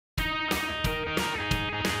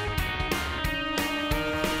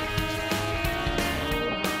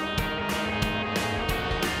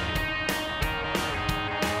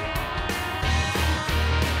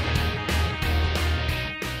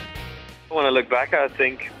when I look back, I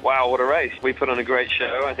think, wow, what a race. We put on a great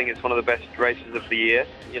show. I think it's one of the best races of the year.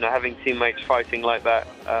 You know, having teammates fighting like that,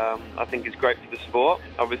 I think is great for the sport.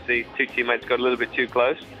 Obviously, two teammates got a little bit too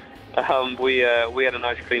close. We had a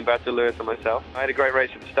nice clean battle, Lewis and myself. I had a great race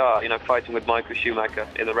at the start, you know, fighting with Michael Schumacher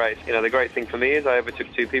in the race. You know, the great thing for me is I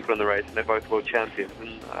overtook two people in the race, and they're both world champions.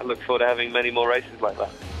 And I look forward to having many more races like that.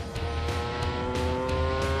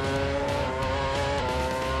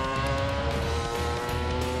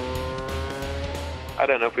 I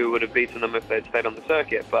don't know if we would have beaten them if they'd stayed on the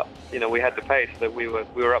circuit, but you know, we had the pace that we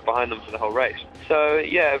were up behind them for the whole race. So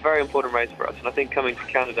yeah, a very important race for us. And I think coming to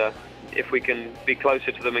Canada, if we can be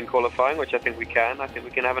closer to them in qualifying, which I think we can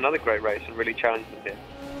have another great race and really challenge them here.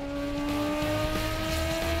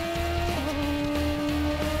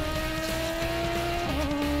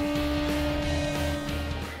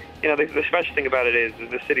 You know, the special thing about it is that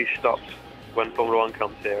the city stops when Formula One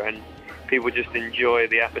comes here, and people just enjoy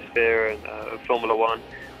the atmosphere of Formula One.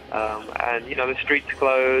 And, you know, the streets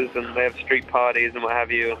close and they have street parties and what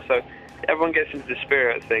have you. And so everyone gets into the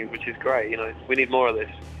spirit of things, which is great. You know, we need more of this.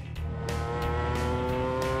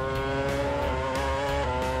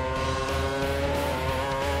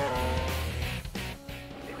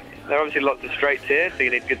 There are obviously lots of straights here, so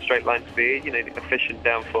you need good straight line speed, you need efficient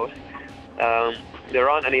downforce. There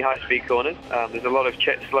aren't any high-speed corners. There's a lot of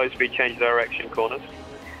slow-speed change direction corners.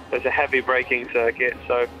 There's a heavy braking circuit,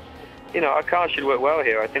 so you know, our car should work well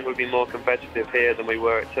here. I think we'll be more competitive here than we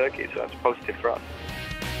were at Turkey, so that's positive for us.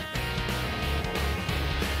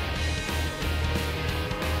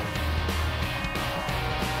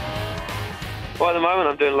 Well, at the moment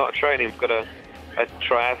I'm doing a lot of training. I've got a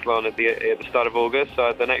triathlon at the start of August,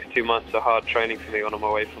 so the next 2 months are hard training for me when I'm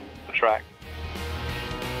away from the track.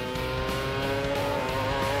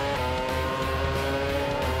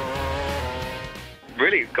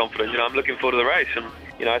 Really confident, you know, I'm looking forward to the race, and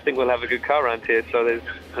you know, I think we'll have a good car around here, so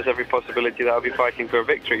there's every possibility that I'll be fighting for a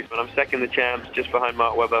victory. But I'm second the champs, just behind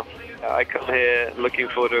Mark Webber. I come here looking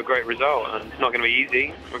forward to a great result, and it's not going to be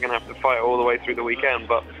easy. We're going to have to fight all the way through the weekend,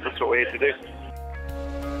 but that's what we're here to do.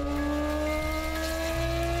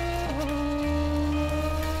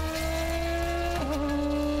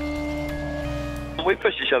 We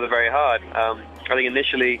pushed each other very hard. I think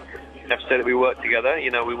initially, I have to say that we worked together.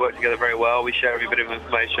 You know, we worked together very well. We share every bit of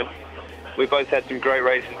information. We both had some great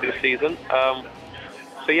races this season.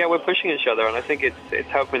 So yeah, we're pushing each other, and I think it's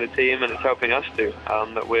helping the team and it's helping us too.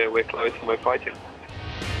 That we're close and we're fighting.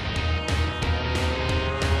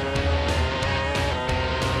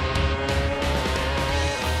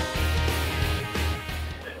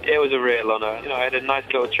 It was a real honour. You know, I had a nice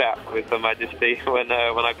little chat with Her Majesty when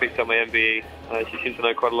I picked up my MBE. She seemed to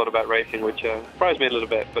know quite a lot about racing, which surprised me a little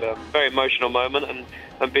bit. But a very emotional moment,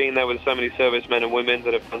 and being there with so many servicemen and women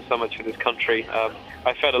that have done so much for this country,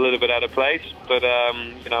 I felt a little bit out of place. But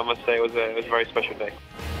you know, I must say it was a very special day.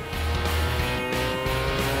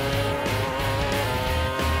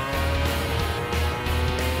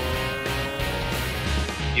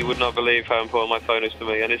 You would not believe how important my phone is to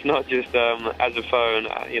me, and it's not just as a phone,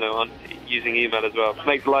 you know, using email as well. It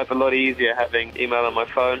makes life a lot easier having email on my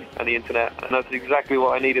phone and the internet, and that's exactly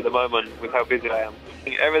what I need at the moment with how busy I am.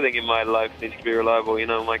 Everything in my life needs to be reliable, you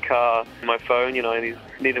know, my car, my phone, you know, I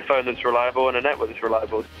need a phone that's reliable and a network that's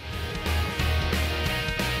reliable.